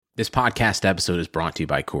This podcast episode is brought to you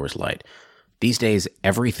by Coors Light. These days,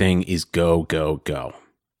 everything is go, go, go.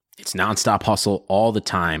 It's nonstop hustle all the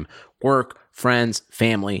time. Work, friends,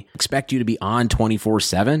 family expect you to be on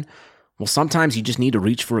 24/7. Well, sometimes you just need to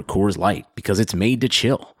reach for a Coors Light because it's made to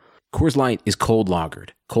chill. Coors Light is cold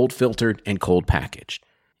lagered, cold filtered, and cold packaged.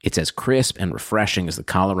 It's as crisp and refreshing as the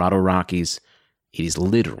Colorado Rockies. It is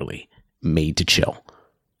literally made to chill.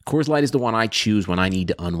 Coors Light is the one I choose when I need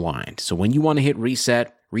to unwind. So when you want to hit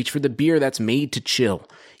reset, reach for the beer that's made to chill.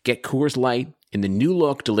 Get Coors Light in the new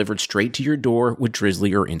look delivered straight to your door with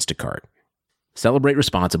Drizzly or Instacart. Celebrate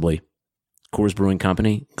responsibly. Coors Brewing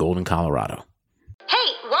Company, Golden, Colorado.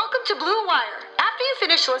 Hey, welcome to Blue Wire. After you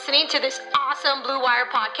finish listening to this awesome Blue Wire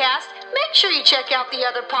podcast, make sure you check out the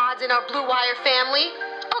other pods in our Blue Wire family.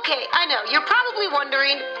 Okay, I know, you're probably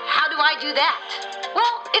wondering, how do I do that?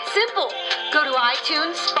 Well, it's simple. Go to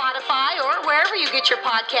iTunes, Spotify, or wherever you get your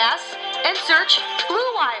podcasts and search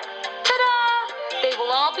Blue Wire. Ta-da! They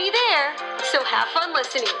will all be there, so have fun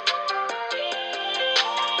listening.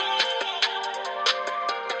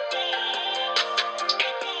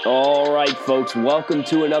 All right, folks, welcome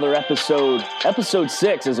to another episode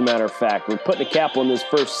 6, as a matter of fact. We're putting a cap on this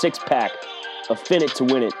first six-pack of Fin It to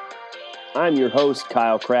Win It. I'm your host,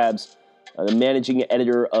 Kyle Krabs, the managing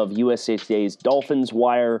editor of USA Today's Dolphins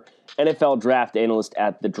Wire, NFL draft analyst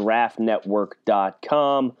at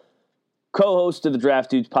thedraftnetwork.com, co-host of the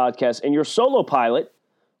Draft Dudes podcast, and your solo pilot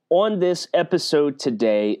on this episode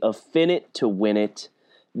today of Fin It to Win It,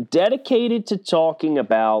 dedicated to talking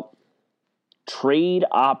about trade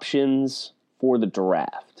options for the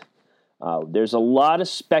draft. There's a lot of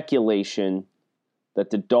speculation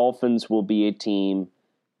that the Dolphins will be a team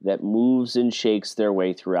that moves and shakes their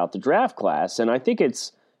way throughout the draft class. And I think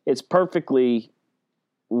it's perfectly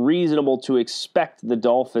reasonable to expect the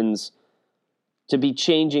Dolphins to be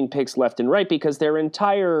changing picks left and right because their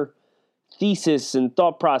entire thesis and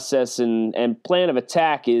thought process and plan of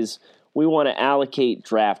attack is we want to allocate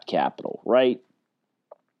draft capital, right?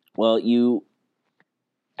 Well, you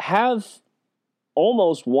have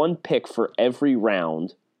almost one pick for every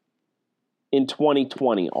round in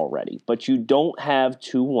 2020 already, but you don't have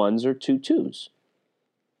 2 1s or 2 2s.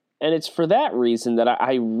 And it's for that reason that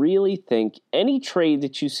I really think any trade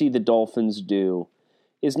that you see the Dolphins do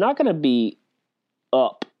is not going to be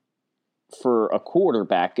up for a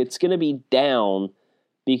quarterback. It's going to be down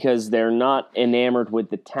because they're not enamored with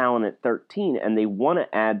the talent at 13 and they want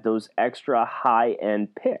to add those extra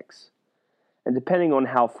high-end picks. And depending on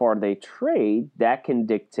how far they trade, that can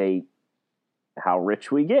dictate how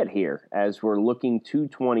rich we get here as we're looking to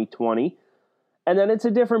 2020. And then it's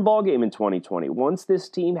a different ballgame in 2020. Once this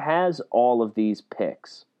team has all of these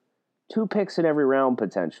picks, 2 picks in every round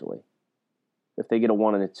potentially, if they get a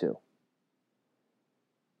 1 and a 2.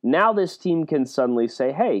 Now this team can suddenly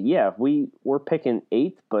say, hey, yeah, we're picking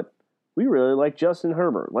 8th, but we really like Justin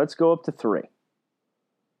Herbert. Let's go up to 3.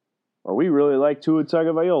 Or we really like Tua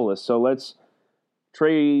Tagovailoa, so let's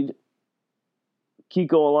trade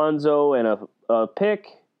Kiko Alonso and a pick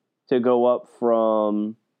to go up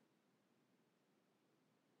from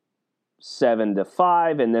 7 to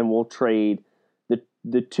 5, and then we'll trade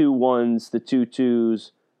the 2 1s, the 2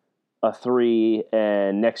 2s, a 3,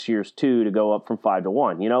 and next year's 2 to go up from 5 to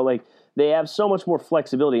 1. You know, like they have so much more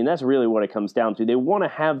flexibility, and that's really what it comes down to. They want to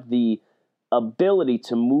have the ability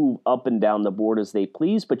to move up and down the board as they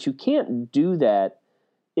please, but you can't do that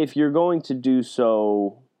if you're going to do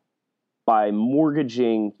so by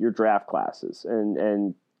mortgaging your draft classes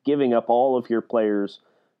and giving up all of your players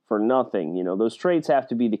for nothing. You know, those trades have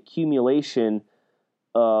to be the accumulation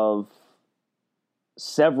of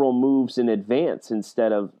several moves in advance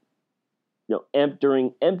instead of, you know,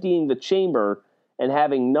 emptying the chamber and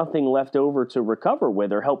having nothing left over to recover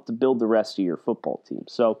with or help to build the rest of your football team.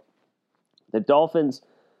 So the Dolphins,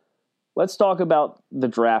 let's talk about the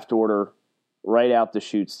draft order right out the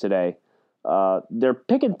chutes today. They're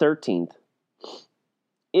picking 13th.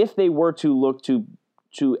 If they were to look to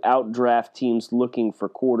outdraft teams looking for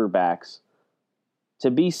quarterbacks,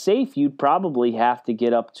 to be safe, you'd probably have to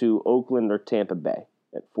get up to Oakland or Tampa Bay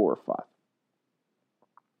at 4 or 5.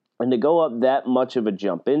 And to go up that much of a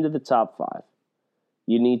jump into the top 5,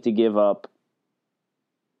 you need to give up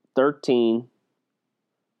 13,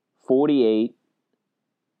 48,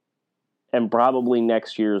 and probably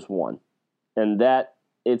next year's 1. And that,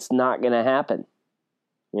 it's not going to happen,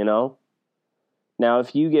 you know? Now,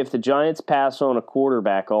 if the Giants pass on a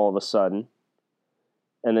quarterback all of a sudden,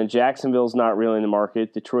 and then Jacksonville's not really in the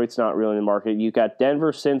market, Detroit's not really in the market, you've got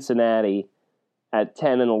Denver, Cincinnati at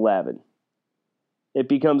 10 and 11. It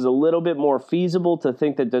becomes a little bit more feasible to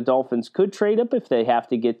think that the Dolphins could trade up if they have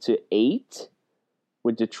to get to 8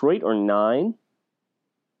 with Detroit, or 9.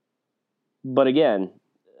 But again,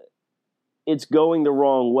 it's going the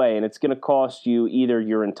wrong way, and it's going to cost you either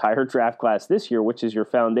your entire draft class this year, which is your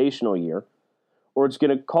foundational year, or it's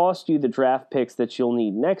going to cost you the draft picks that you'll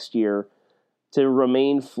need next year to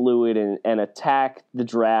remain fluid and attack the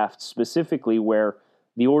draft specifically where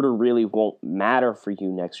the order really won't matter for you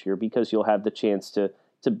next year because you'll have the chance to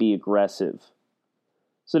be aggressive.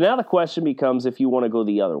 So now the question becomes if you want to go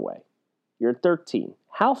the other way. You're at 13.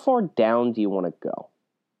 How far down do you want to go?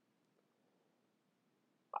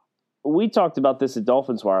 We talked about this at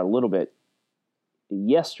Dolphins Wire a little bit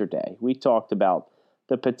yesterday. We talked about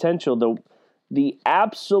the potential, the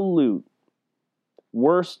absolute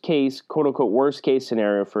worst case, quote-unquote, worst case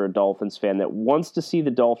scenario for a Dolphins fan that wants to see the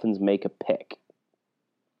Dolphins make a pick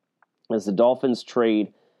as the Dolphins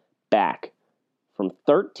trade back from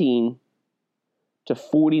 13 to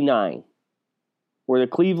 49, where the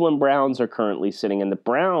Cleveland Browns are currently sitting. And the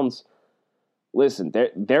Browns, listen,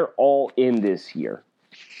 they're all in this year.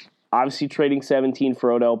 Obviously trading 17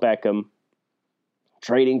 for Odell Beckham,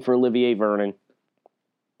 trading for Olivier Vernon.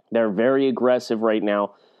 They're very aggressive right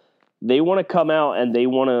now. They want to come out and they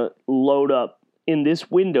want to load up in this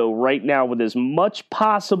window right now with as much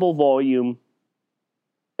possible volume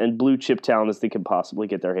and blue chip talent as they can possibly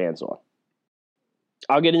get their hands on.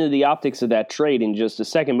 I'll get into the optics of that trade in just a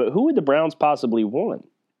second, but who would the Browns possibly want?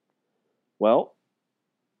 Well,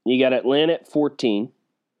 you got Atlanta at 14.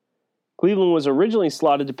 Cleveland was originally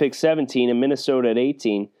slotted to pick 17 and Minnesota at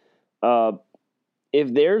 18.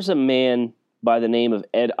 If there's a man by the name of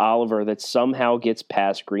Ed Oliver that somehow gets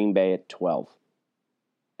past Green Bay at 12,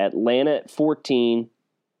 Atlanta at 14,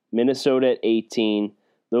 Minnesota at 18,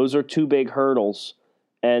 those are two big hurdles,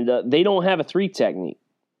 and they don't have a 3 technique.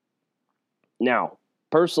 Now,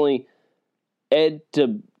 personally, Ed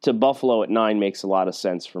to Buffalo at 9 makes a lot of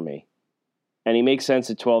sense for me, and he makes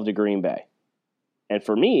sense at 12 to Green Bay. And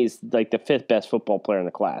for me, he's like the 5th best football player in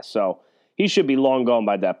the class. So he should be long gone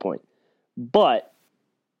by that point. But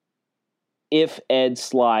if Ed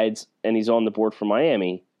slides and he's on the board for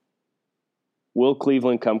Miami, will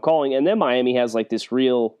Cleveland come calling? And then Miami has like this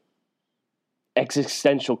real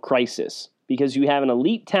existential crisis because you have an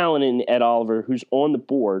elite talent in Ed Oliver who's on the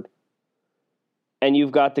board, and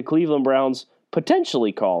you've got the Cleveland Browns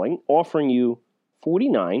potentially calling, offering you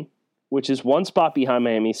 49, which is one spot behind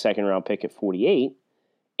Miami's second-round pick at 48,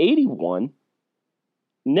 81,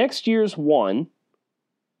 next year's 1,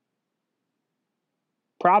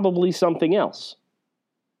 probably something else.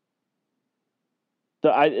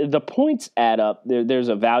 The points add up. There's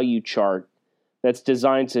a value chart that's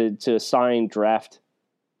designed to assign draft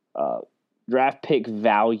pick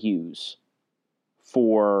values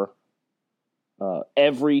for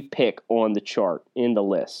every pick on the chart in the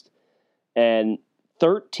list. And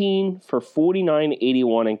 13 for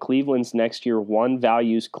 49.81, and Cleveland's next year 1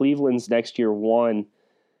 values Cleveland's next year 1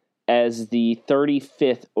 as the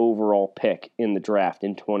 35th overall pick in the draft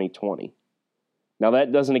in 2020. Now,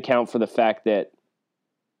 that doesn't account for the fact that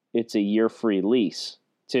it's a year-free lease,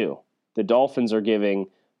 too. The Dolphins are giving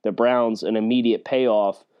the Browns an immediate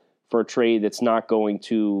payoff for a trade that's not going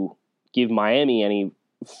to give Miami any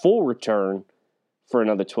full return for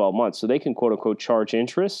another 12 months. So they can, quote-unquote, charge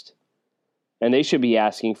interest, and they should be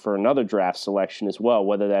asking for another draft selection as well,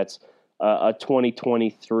 whether that's a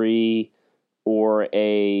 2023 or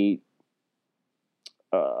a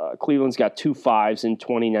Cleveland's got 2 5s in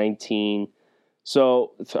 2019.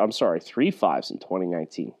 So, I'm sorry, 3 5s in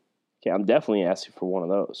 2019. Okay, I'm definitely asking for one of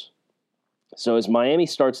those. So as Miami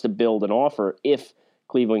starts to build an offer, if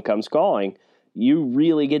Cleveland comes calling, you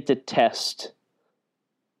really get to test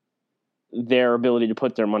their ability to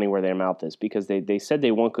put their money where their mouth is, because they said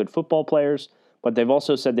they want good football players, but they've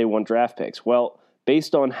also said they want draft picks. Well,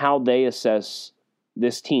 based on how they assess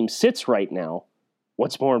this team sits right now,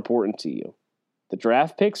 what's more important to you? The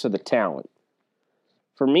draft picks or the talent?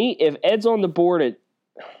 For me, if Ed's on the board at...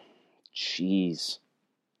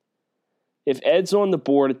 If Ed's on the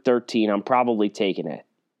board at 13, I'm probably taking it.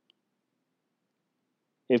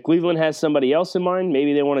 If Cleveland has somebody else in mind,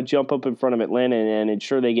 maybe they want to jump up in front of Atlanta and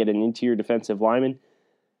ensure they get an interior defensive lineman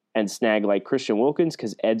and snag like Christian Wilkins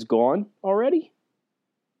because Ed's gone already,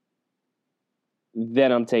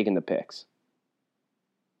 then I'm taking the picks.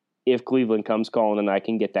 If Cleveland comes calling and I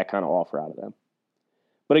can get that kind of offer out of them.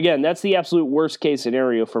 But again, that's the absolute worst case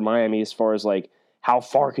scenario for Miami as far as like how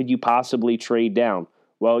far could you possibly trade down?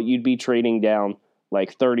 Well, you'd be trading down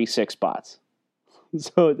like 36 spots.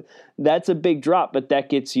 So that's a big drop, but that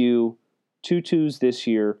gets you 2 2s this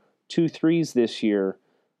year, 2 3s this year,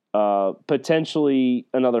 potentially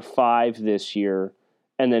another 5 this year,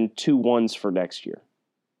 and then 2 1s for next year.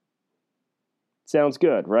 Sounds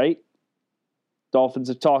good, right? Dolphins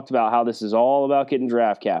have talked about how this is all about getting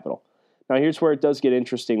draft capital. Now, here's where it does get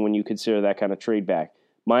interesting when you consider that kind of trade back.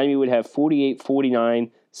 Miami would have 48,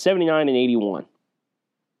 49, 79, and 81.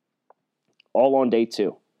 All on day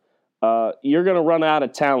 2. You're going to run out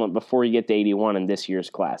of talent before you get to 81 in this year's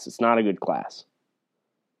class. It's not a good class.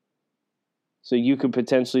 So you could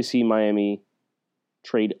potentially see Miami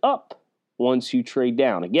trade up once you trade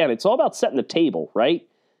down. Again, it's all about setting the table, right?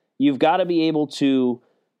 You've got to be able to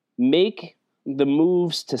make the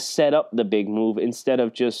moves to set up the big move instead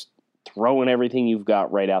of just throwing everything you've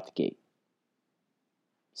got right out the gate.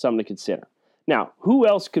 Something to consider. Now, who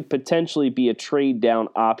else could potentially be a trade down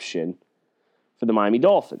option for the Miami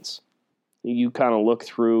Dolphins? You kind of look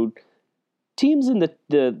through teams in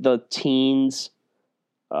the teens.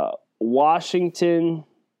 Washington,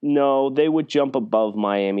 no, they would jump above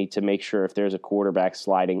Miami to make sure if there's a quarterback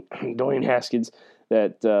sliding Dwayne Haskins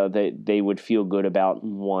that they would feel good about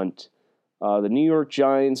and want. The New York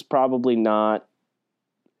Giants, probably not.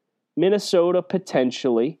 Minnesota,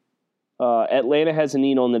 potentially. Atlanta has a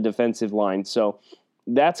need on the defensive line. So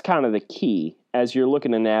that's kind of the key as you're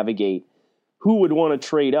looking to navigate who would want to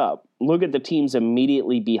trade up. Look at the teams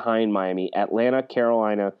immediately behind Miami: Atlanta,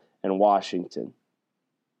 Carolina, and Washington.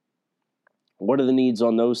 What are the needs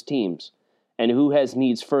on those teams? And who has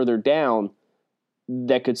needs further down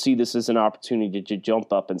that could see this as an opportunity to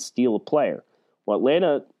jump up and steal a player? Well,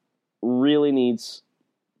 Atlanta really needs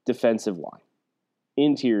defensive line,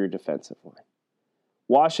 interior defensive line.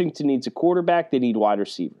 Washington needs a quarterback. They need wide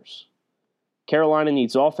receivers. Carolina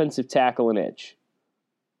needs offensive tackle and edge.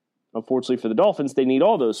 Unfortunately for the Dolphins, they need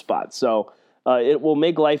all those spots. So it will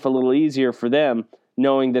make life a little easier for them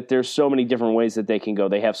knowing that there's so many different ways that they can go.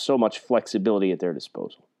 They have so much flexibility at their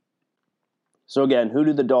disposal. So again, who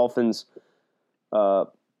do the Dolphins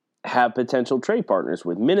have potential trade partners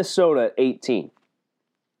with? Minnesota, 18.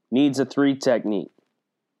 Needs a 3 technique.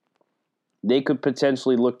 They could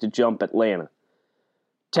potentially look to jump Atlanta.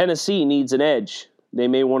 Tennessee needs an edge. They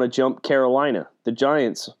may want to jump Carolina. The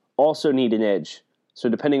Giants also need an edge. So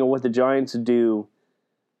depending on what the Giants do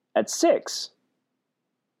at 6,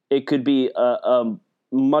 it could be a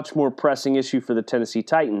much more pressing issue for the Tennessee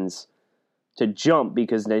Titans to jump,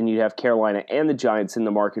 because then you'd have Carolina and the Giants in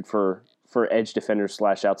the market for edge defenders /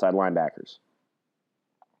 outside linebackers.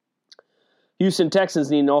 Houston Texans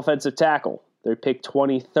need an offensive tackle. They're picked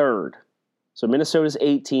 23rd. So Minnesota's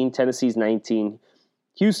 18, Tennessee's 19,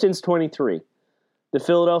 Houston's 23. The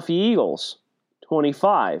Philadelphia Eagles,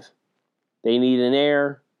 25. They need an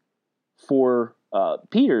heir for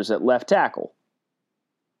Peters at left tackle.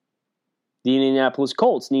 The Indianapolis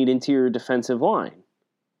Colts need interior defensive line.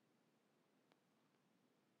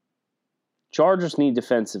 Chargers need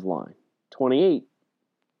defensive line. 28.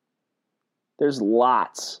 There's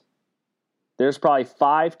lots. There's probably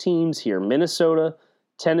 5 teams here: Minnesota,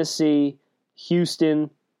 Tennessee, Houston,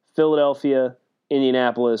 Philadelphia,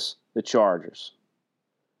 Indianapolis, the Chargers.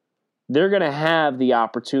 They're going to have the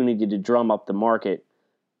opportunity to drum up the market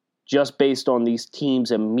just based on these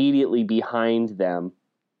teams immediately behind them.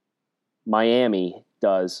 Miami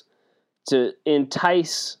does, to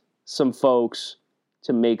entice some folks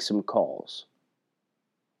to make some calls.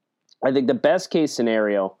 I think the best case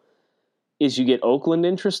scenario is you get Oakland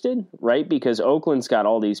interested, right? Because Oakland's got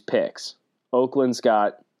all these picks. Oakland's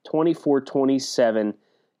got 24, 27,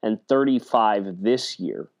 and 35 this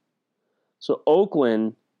year. So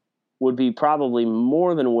Oakland would be probably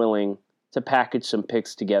more than willing to package some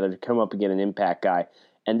picks together to come up and get an impact guy.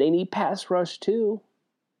 And they need pass rush too.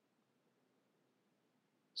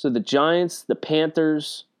 So the Giants, the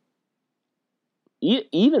Panthers,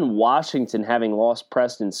 even Washington, having lost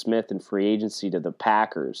Preston Smith in free agency to the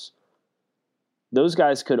Packers, those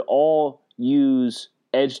guys could all use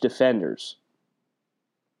edge defenders.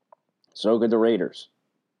 So could the Raiders.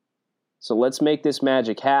 So let's make this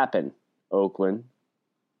magic happen, Oakland.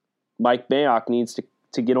 Mike Mayock needs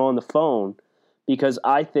to get on the phone, because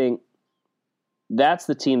I think that's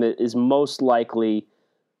the team that is most likely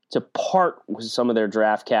to part with some of their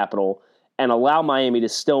draft capital and allow Miami to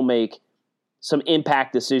still make some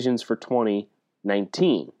impact decisions for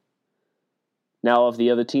 2019. Now, of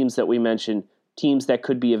the other teams that we mentioned, teams that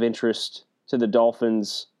could be of interest to the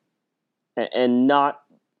Dolphins and not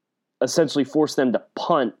essentially force them to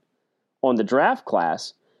punt on the draft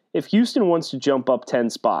class, if Houston wants to jump up 10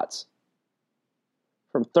 spots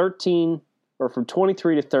from 13 or from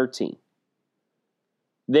 23 to 13,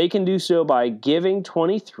 they can do so by giving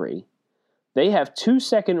 23. They have 2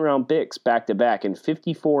 second-round picks back-to-back in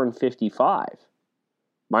 54 and 55.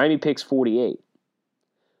 Miami picks 48.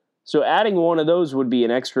 So adding one of those would be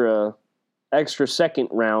an extra extra second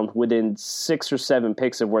round within 6 or 7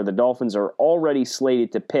 picks of where the Dolphins are already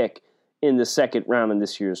slated to pick in the second round in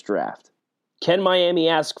this year's draft. Can Miami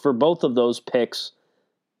ask for both of those picks?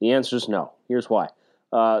 The answer is no. Here's why.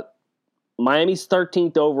 Miami's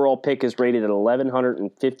 13th overall pick is rated at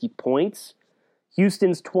 1,150 points.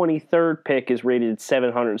 Houston's 23rd pick is rated at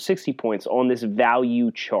 760 points on this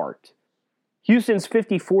value chart. Houston's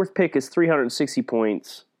 54th pick is 360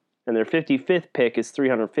 points, and their 55th pick is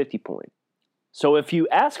 350 points. So if you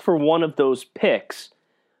ask for one of those picks,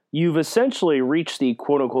 you've essentially reached the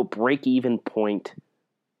quote-unquote break-even point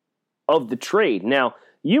of the trade. Now,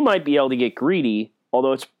 you might be able to get greedy,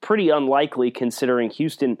 although it's pretty unlikely considering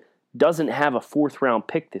Houston doesn't have a 4th-round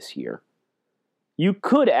pick this year. You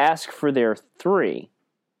could ask for their 3.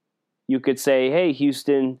 You could say, hey,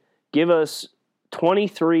 Houston, give us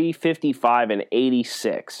 23, 55, and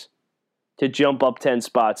 86 to jump up 10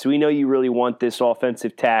 spots. We know you really want this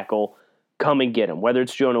offensive tackle. Come and get him, whether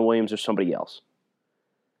it's Jonah Williams or somebody else.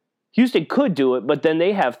 Houston could do it, but then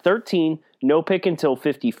they have 13, no pick until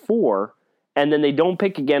 54, and then they don't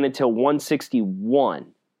pick again until 161.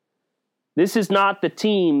 This is not the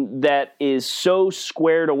team that is so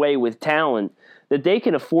squared away with talent that they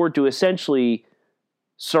can afford to essentially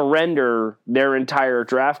surrender their entire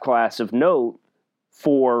draft class of note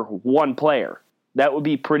for one player. That would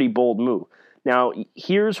be a pretty bold move. Now,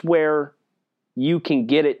 here's where you can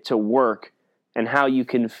get it to work and how you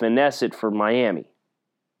can finesse it for Miami.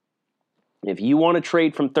 If you want to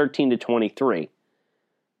trade from 13 to 23,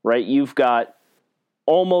 right, you've got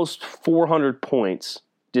almost 400 points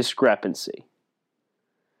discrepancy.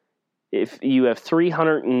 If you have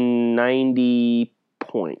 390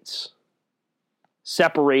 points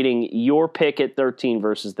separating your pick at 13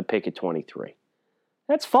 versus the pick at 23,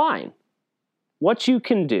 that's fine. What you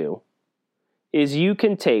can do is you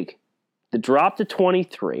can take the drop to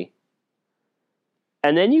 23,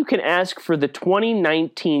 and then you can ask for the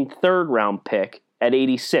 2019 third-round pick at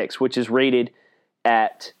 86, which is rated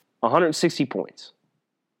at 160 points.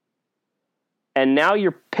 And now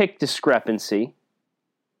your pick discrepancy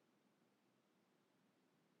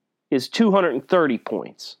is 230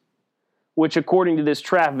 points, which according to this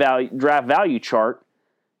draft value chart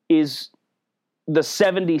is the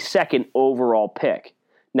 72nd overall pick.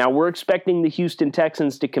 Now we're expecting the Houston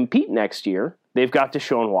Texans to compete next year. They've got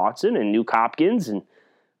Deshaun Watson and Nuke Hopkins and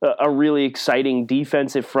a really exciting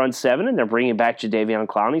defensive front seven, and they're bringing back Jadeveon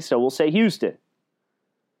Clowney, so we'll say Houston.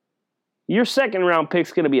 Your second-round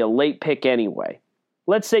pick's going to be a late pick anyway.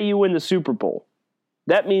 Let's say you win the Super Bowl.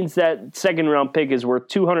 That means that second-round pick is worth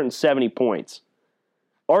 270 points.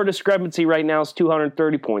 Our discrepancy right now is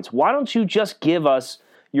 230 points. Why don't you just give us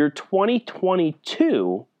your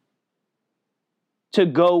 2022 to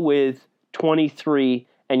go with 23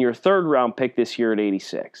 and your third-round pick this year at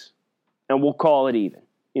 86? And we'll call it even.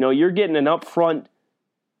 You know, you're getting an upfront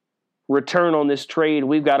return on this trade.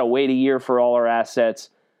 We've got to wait a year for all our assets.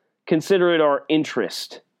 Consider it our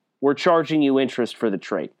interest. We're charging you interest for the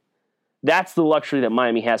trade. That's the luxury that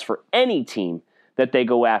Miami has for any team that they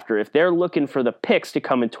go after. If they're looking for the picks to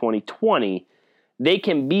come in 2020, they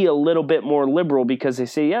can be a little bit more liberal because they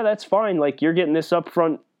say, yeah, that's fine. Like, you're getting this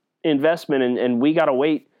upfront investment and we got to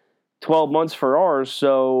wait 12 months for ours,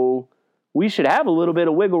 so we should have a little bit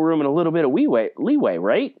of wiggle room and a little bit of leeway,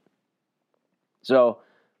 right? So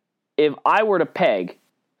if I were to peg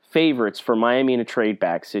favorites for Miami in a trade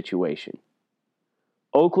back situation,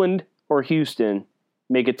 Oakland or Houston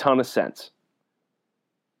make a ton of sense.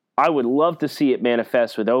 I would love to see it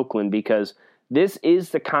manifest with Oakland because this is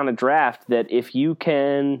the kind of draft that if you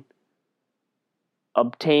can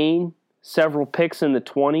obtain several picks in the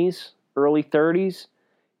 20s, early 30s,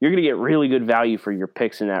 you're going to get really good value for your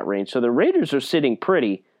picks in that range. So the Raiders are sitting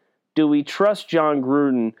pretty. Do we trust John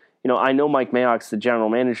Gruden? You know, I know Mike Mayock's the general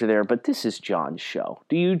manager there, but this is John's show.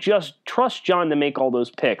 Do you just trust John to make all those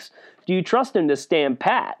picks? Do you trust him to stand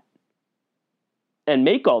pat and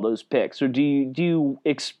make all those picks? Or do you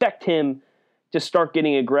expect him to start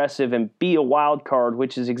getting aggressive and be a wild card,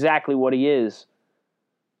 which is exactly what he is,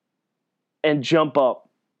 and jump up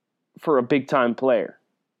for a big-time player?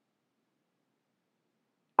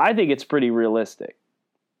 I think it's pretty realistic.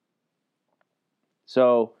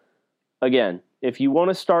 So, again, if you want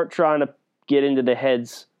to start trying to get into the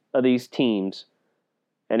heads of these teams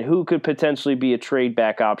and who could potentially be a trade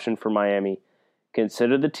back option for Miami,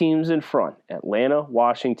 consider the teams in front: Atlanta,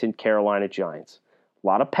 Washington, Carolina, Giants. A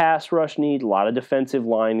lot of pass rush need, a lot of defensive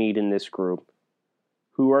line need in this group.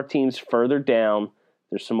 Who are teams further down?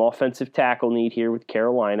 There's some offensive tackle need here with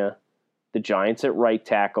Carolina. The Giants at right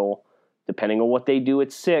tackle, depending on what they do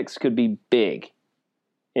at 6, could be big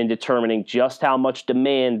in determining just how much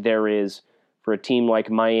demand there is for a team like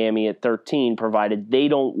Miami at 13, provided they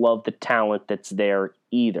don't love the talent that's there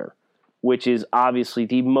either, which is obviously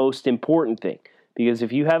the most important thing. Because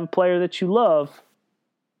if you have a player that you love,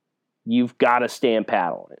 you've got to stand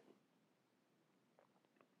pat on it.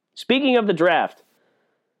 Speaking of the draft,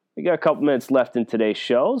 we got a couple minutes left in today's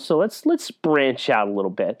show, so let's branch out a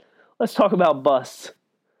little bit. Let's talk about busts.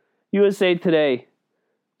 USA Today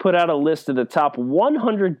put out a list of the top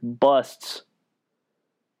 100 busts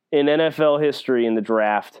in NFL history in the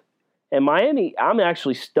draft. And Miami, I'm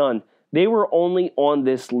actually stunned. They were only on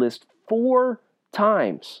this list 4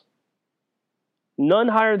 times. None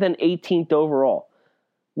higher than 18th overall.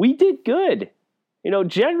 We did good.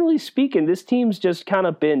 Generally speaking, this team's just kind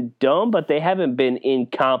of been dumb, but they haven't been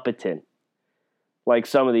incompetent like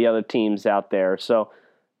some of the other teams out there. So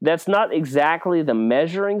that's not exactly the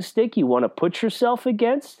measuring stick you want to put yourself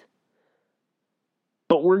against.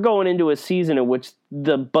 But we're going into a season in which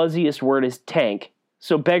the buzziest word is tank.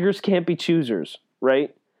 So beggars can't be choosers,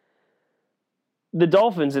 right? The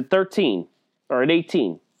Dolphins at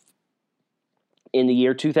 18 in the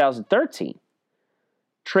year 2013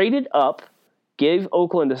 traded up, gave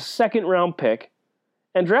Oakland a second-round pick,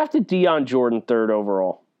 and drafted Deion Jordan 3rd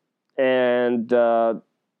overall. And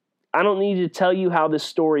I don't need to tell you how this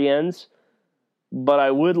story ends, but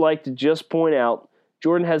I would like to just point out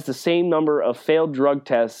Jordan has the same number of failed drug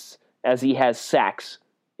tests as he has sacks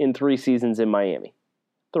in 3 seasons in Miami.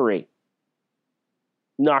 3.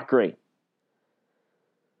 Not great.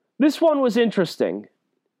 This one was interesting.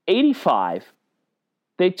 85,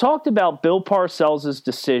 they talked about Bill Parcells'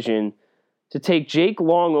 decision to take Jake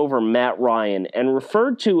Long over Matt Ryan and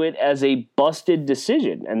referred to it as a busted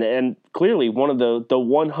decision. And clearly one of the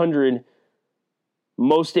 100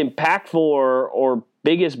 most impactful or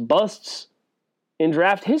biggest busts in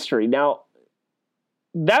draft history. Now,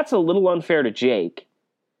 that's a little unfair to Jake,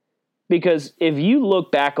 because if you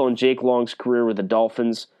look back on Jake Long's career with the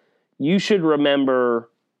Dolphins, you should remember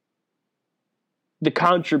the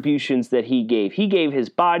contributions that he gave. He gave his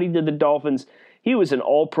body to the Dolphins. He was an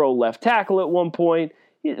all-pro left tackle at one point.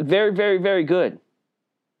 Very, very, very good.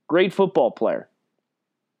 Great football player.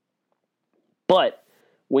 But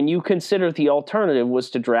when you consider the alternative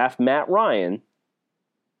was to draft Matt Ryan,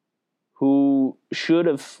 who should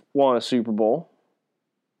have won a Super Bowl,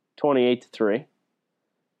 28-3,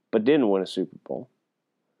 but didn't win a Super Bowl.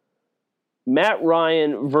 Matt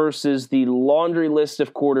Ryan versus the laundry list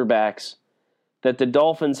of quarterbacks that the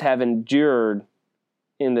Dolphins have endured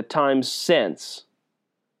in the time since,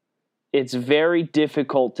 it's very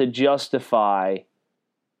difficult to justify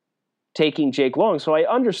taking Jake Long. So I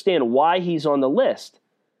understand why he's on the list.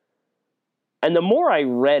 And the more I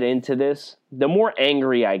read into this, the more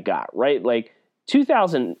angry I got, right? Like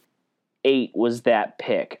 2008 was that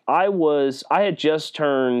pick. I had just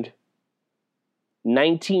turned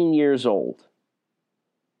 19 years old.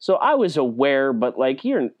 So I was aware, but like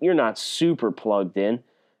you're not super plugged in.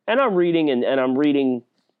 And I'm reading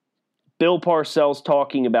Bill Parcells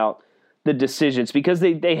talking about the decisions, because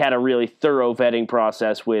they had a really thorough vetting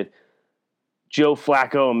process with Joe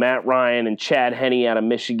Flacco and Matt Ryan and Chad Henne out of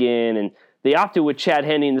Michigan, and they opted with Chad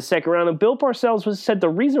Henne in the second round. And Bill Parcells said the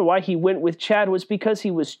reason why he went with Chad was because he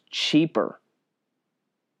was cheaper.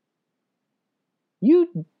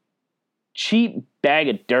 You cheap bag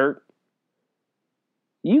of dirt.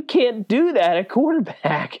 You can't do that at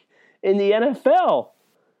quarterback in the NFL.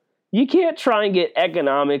 You can't try and get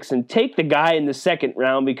economics and take the guy in the second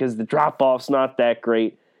round because the drop-off's not that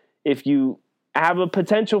great if you have a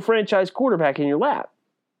potential franchise quarterback in your lap.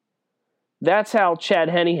 That's how Chad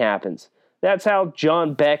Henne happens. That's how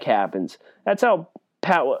John Beck happens. That's how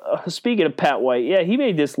speaking of Pat White, yeah, he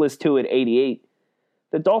made this list too at 88.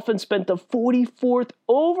 The Dolphins spent the 44th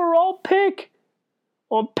overall pick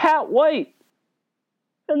on Pat White.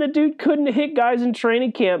 And the dude couldn't hit guys in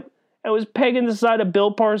training camp and was pegging the side of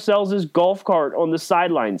Bill Parcells' golf cart on the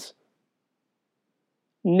sidelines.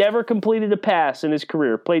 Never completed a pass in his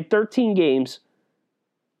career. Played 13 games.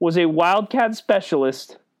 Was a Wildcat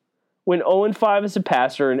specialist. Went 0-5 as a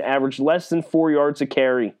passer and averaged less than 4 yards a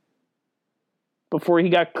carry before he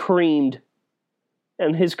got creamed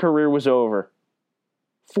and his career was over.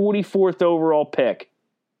 44th overall pick.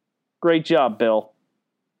 Great job, Bill.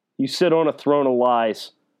 You sit on a throne of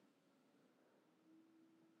lies.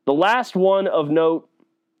 The last one of note,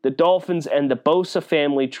 the Dolphins and the Bosa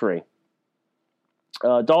family tree.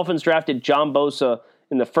 Dolphins drafted John Bosa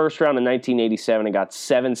in the first round in 1987 and got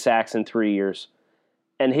 7 sacks in 3 years.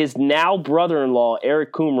 And his now brother-in-law,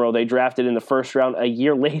 Eric Kumro, they drafted in the first round a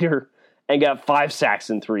year later and got 5 sacks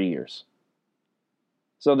in 3 years.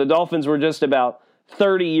 So the Dolphins were just about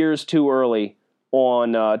 30 years too early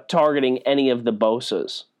on targeting any of the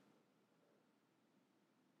Bosas.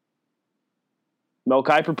 Mel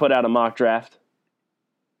Kiper put out a mock draft.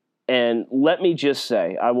 And let me just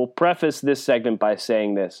say, I will preface this segment by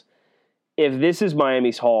saying this. If this is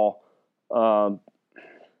Miami's haul, I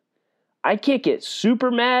can't get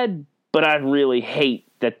super mad, but I'd really hate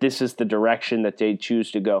that this is the direction that they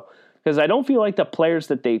choose to go. Because I don't feel like the players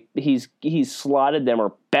that he's slotted them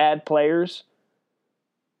are bad players,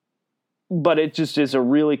 but it just is a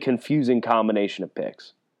really confusing combination of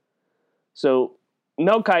picks. So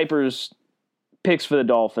Mel Kiper's picks for the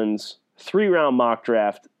Dolphins, 3-round mock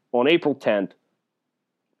draft on April 10th.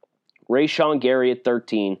 Rashawn Gary at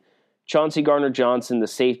 13, Chauncey Gardner-Johnson, the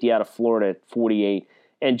safety out of Florida at 48,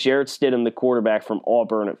 and Jarrett Stidham, the quarterback from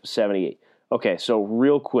Auburn at 78. Okay, so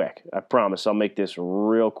real quick, I promise I'll make this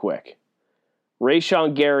real quick.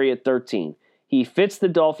 Rashawn Gary at 13. He fits the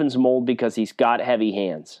Dolphins mold because he's got heavy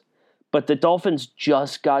hands. But the Dolphins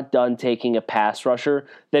just got done taking a pass rusher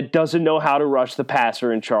that doesn't know how to rush the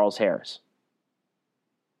passer in Charles Harris.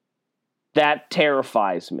 That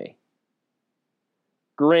terrifies me.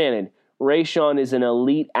 Granted, Rashawn is an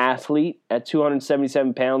elite athlete at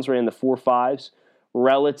 277 pounds, ran the 4.5s,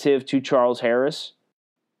 relative to Charles Harris.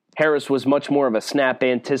 Harris was much more of a snap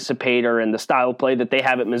anticipator, and the style of play that they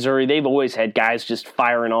have at Missouri, they've always had guys just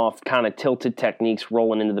firing off kind of tilted techniques,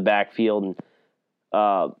 rolling into the backfield.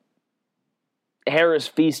 And Harris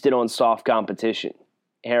feasted on soft competition.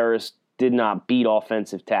 Harris did not beat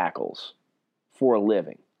offensive tackles for a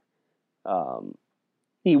living.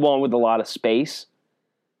 He won with a lot of space,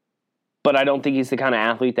 but I don't think he's the kind of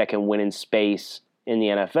athlete that can win in space in the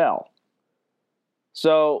NFL.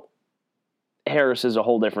 So Harris is a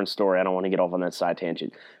whole different story. I don't want to get off on that side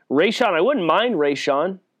tangent. Rashawn, I wouldn't mind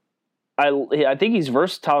Rashawn. I think he's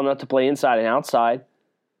versatile enough to play inside and outside.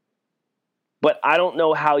 But I don't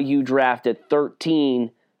know how you draft at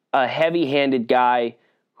 13 a heavy-handed guy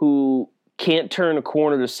who can't turn a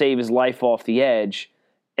corner to save his life off the edge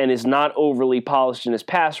and is not overly polished in his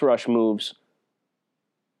pass rush moves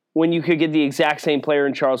when you could get the exact same player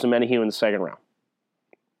in Charles Omenihu in the second round.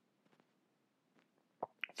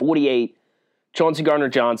 48, Chauncey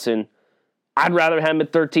Gardner-Johnson. I'd rather have him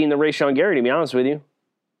at 13 than Rashawn Gary, to be honest with you.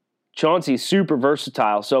 Chauncey's super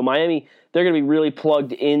versatile. So Miami, they're going to be really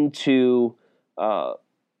plugged into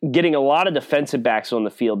getting a lot of defensive backs on the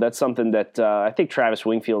field. That's something that I think Travis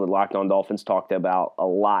Wingfield at Locked On Dolphins talked about a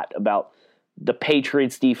lot, about the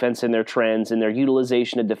Patriots defense and their trends and their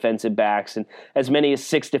utilization of defensive backs, and as many as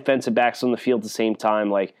 6 defensive backs on the field at the same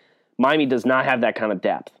time. Like, Miami does not have that kind of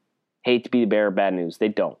depth. Hate to be the bearer of bad news. They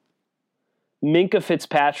don't. Minkah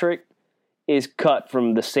Fitzpatrick is cut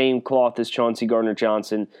from the same cloth as Chauncey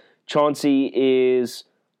Gardner-Johnson. Chauncey is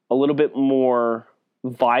a little bit more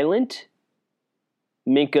violent.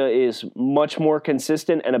 Minkah is much more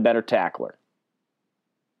consistent and a better tackler.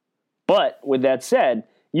 But with that said,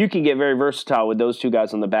 you can get very versatile with those two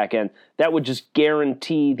guys on the back end. That would just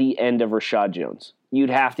guarantee the end of Rashad Jones. You'd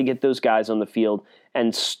have to get those guys on the field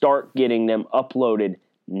and start getting them uploaded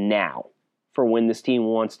now for when this team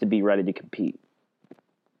wants to be ready to compete.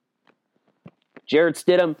 Jarrett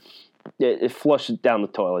Stidham, it flushes down the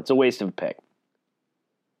toilet. It's a waste of a pick.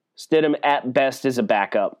 Stidham, at best, is a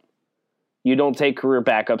backup. You don't take career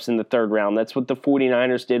backups in the third round. That's what the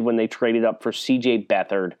 49ers did when they traded up for C.J.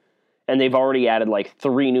 Beathard. And they've already added like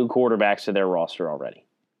 3 new quarterbacks to their roster already,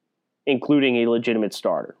 including a legitimate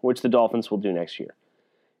starter, which the Dolphins will do next year.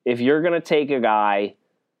 If you're going to take a guy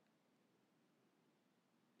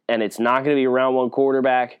and it's not going to be a round 1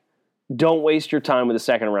 quarterback, don't waste your time with a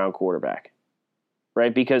second round quarterback,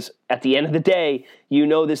 right? Because at the end of the day, you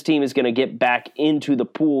know this team is going to get back into the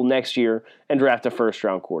pool next year and draft a first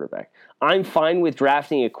round quarterback. I'm fine with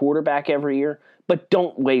drafting a quarterback every year, but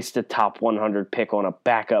don't waste a top 100 pick on a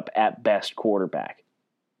backup at best quarterback.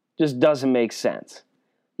 Just doesn't make sense.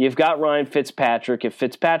 You've got Ryan Fitzpatrick. If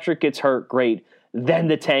Fitzpatrick gets hurt, great. Then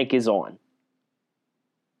the tank is on.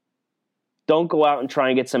 Don't go out and try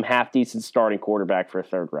and get some half-decent starting quarterback for a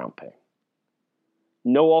third-round pick.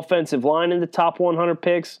 No offensive line in the top 100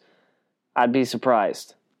 picks? I'd be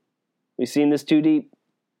surprised. We've seen this too deep.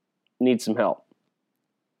 Need some help.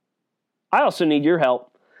 I also need your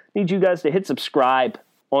help. Need you guys to hit subscribe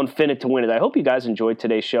on Fin It to Win It. I hope you guys enjoyed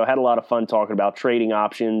today's show. Had a lot of fun talking about trading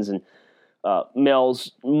options and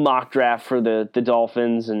Mel's mock draft for the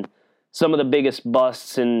Dolphins and some of the biggest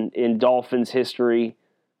busts in Dolphins history.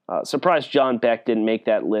 Surprised John Beck didn't make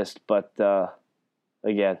that list, but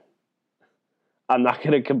again, I'm not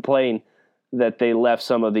going to complain that they left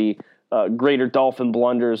some of the greater Dolphin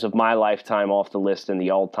blunders of my lifetime off the list in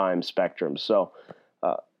the all-time spectrum. So,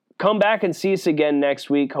 Come back and see us again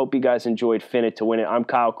next week. Hope you guys enjoyed Fin It to Win It. I'm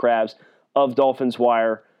Kyle Krabs of Dolphins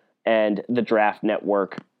Wire and the Draft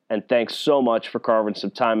Network. And thanks so much for carving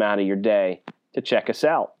some time out of your day to check us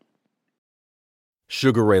out.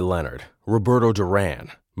 Sugar Ray Leonard, Roberto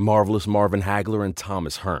Duran, Marvelous Marvin Hagler, and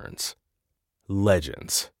Thomas Hearns.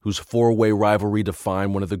 Legends, whose four-way rivalry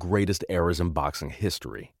defined one of the greatest eras in boxing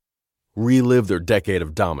history. Relive their decade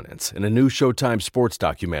of dominance in a new Showtime sports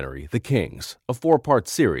documentary, The Kings, a 4-part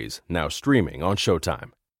series now streaming on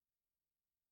Showtime.